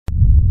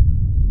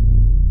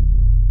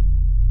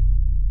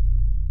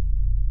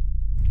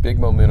Big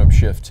momentum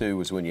shift, too,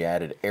 was when you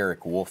added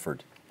Eric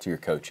Wolford to your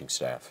coaching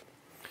staff.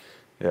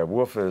 Yeah,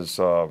 Wolf is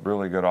a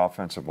really good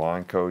offensive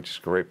line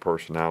coach, great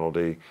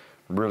personality,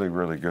 really,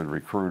 really good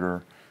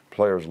recruiter.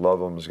 Players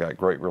love him. He's got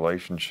great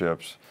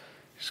relationships.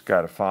 He's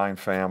got a fine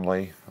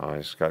family.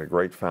 He's got a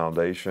great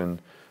foundation.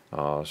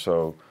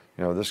 So,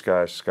 you know, this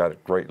guy's got a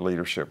great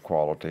leadership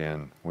quality,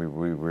 and we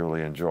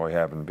really enjoy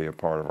having to be a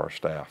part of our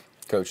staff.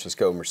 Coach, let's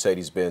go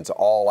Mercedes-Benz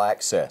All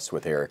Access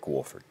with Eric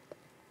Wolford.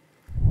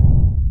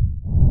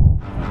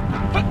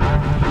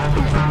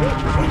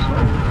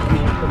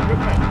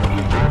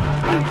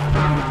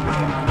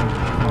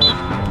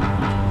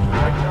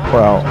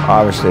 Well,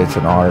 obviously it's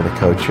an honor to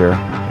coach here.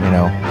 You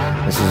know,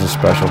 this is a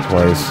special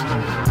place.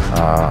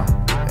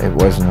 It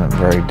wasn't a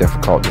very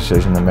difficult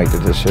decision to make the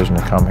decision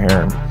to come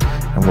here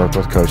and work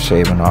with Coach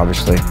Saban,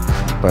 obviously.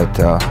 But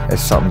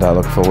it's something that I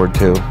look forward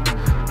to.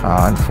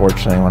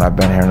 Unfortunately, when I've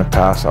been here in the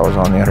past, I was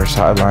on the other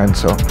sideline,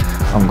 so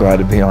I'm glad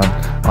to be on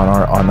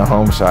the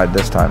home side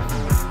this time.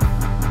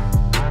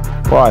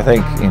 Well, I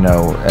think, you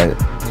know,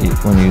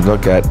 when you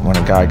look at when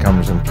a guy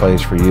comes and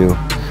plays for you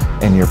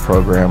in your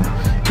program,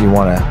 you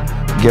want to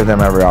give them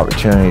every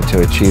opportunity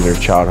to achieve their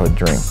childhood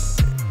dream.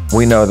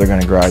 We know they're going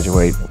to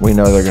graduate. We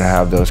know they're going to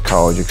have those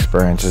college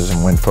experiences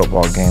and win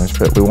football games,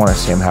 but we want to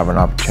see them have an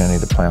opportunity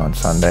to play on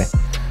Sunday.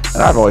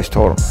 And I've always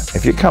told them,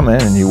 if you come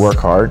in and you work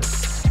hard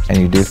and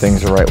you do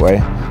things the right way,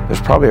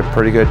 there's probably a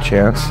pretty good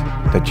chance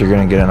that you're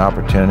going to get an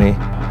opportunity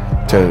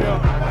to,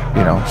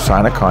 you know,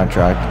 sign a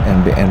contract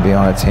and be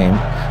on a team.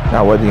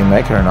 Now, whether you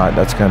make it or not,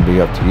 that's going to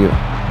be up to you.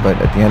 But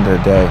at the end of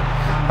the day,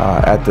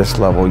 at this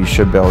level, you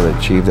should be able to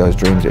achieve those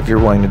dreams if you're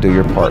willing to do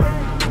your part.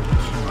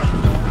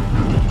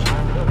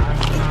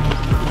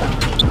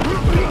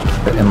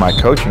 In my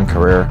coaching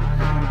career,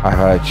 I've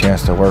had a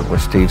chance to work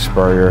with Steve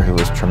Spurrier, who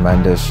was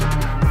tremendous,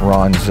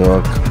 Ron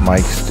Zook,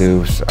 Mike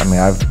Stoops. I mean,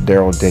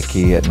 Daryl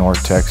Dickey at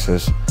North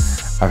Texas.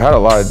 I've had a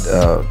lot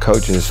of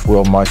coaches,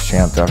 Will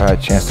Muschamp, that I've had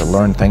a chance to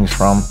learn things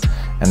from,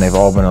 and they've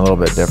all been a little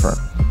bit different.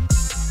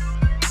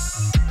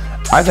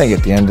 I think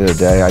at the end of the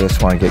day, I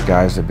just want to get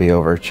guys to be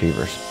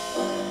overachievers.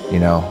 You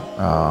know,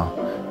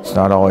 it's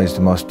not always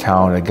the most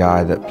talented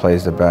guy that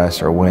plays the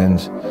best or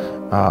wins.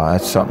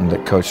 That's something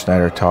that Coach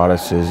Snyder taught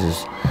us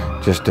is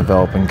just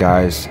developing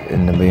guys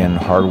into being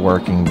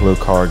hardworking,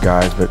 blue-collar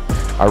guys. But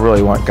I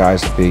really want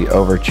guys to be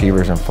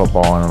overachievers in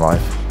football and in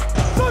life.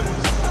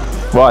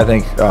 Well, I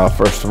think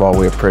first of all,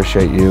 we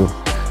appreciate you.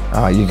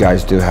 You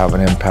guys do have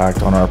an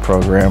impact on our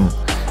program,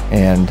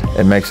 and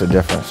it makes a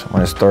difference.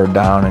 When it's third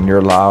down and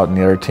you're loud and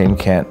the other team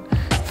can't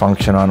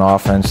function on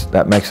offense,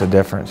 that makes a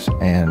difference.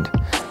 And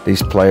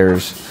these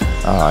players,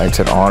 it's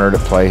an honor to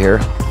play here.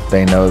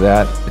 They know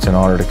that. It's an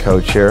honor to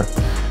coach here.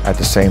 At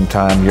the same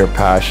time, your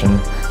passion,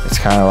 it's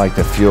kind of like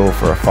the fuel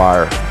for a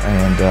fire,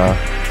 and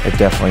it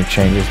definitely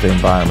changes the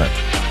environment.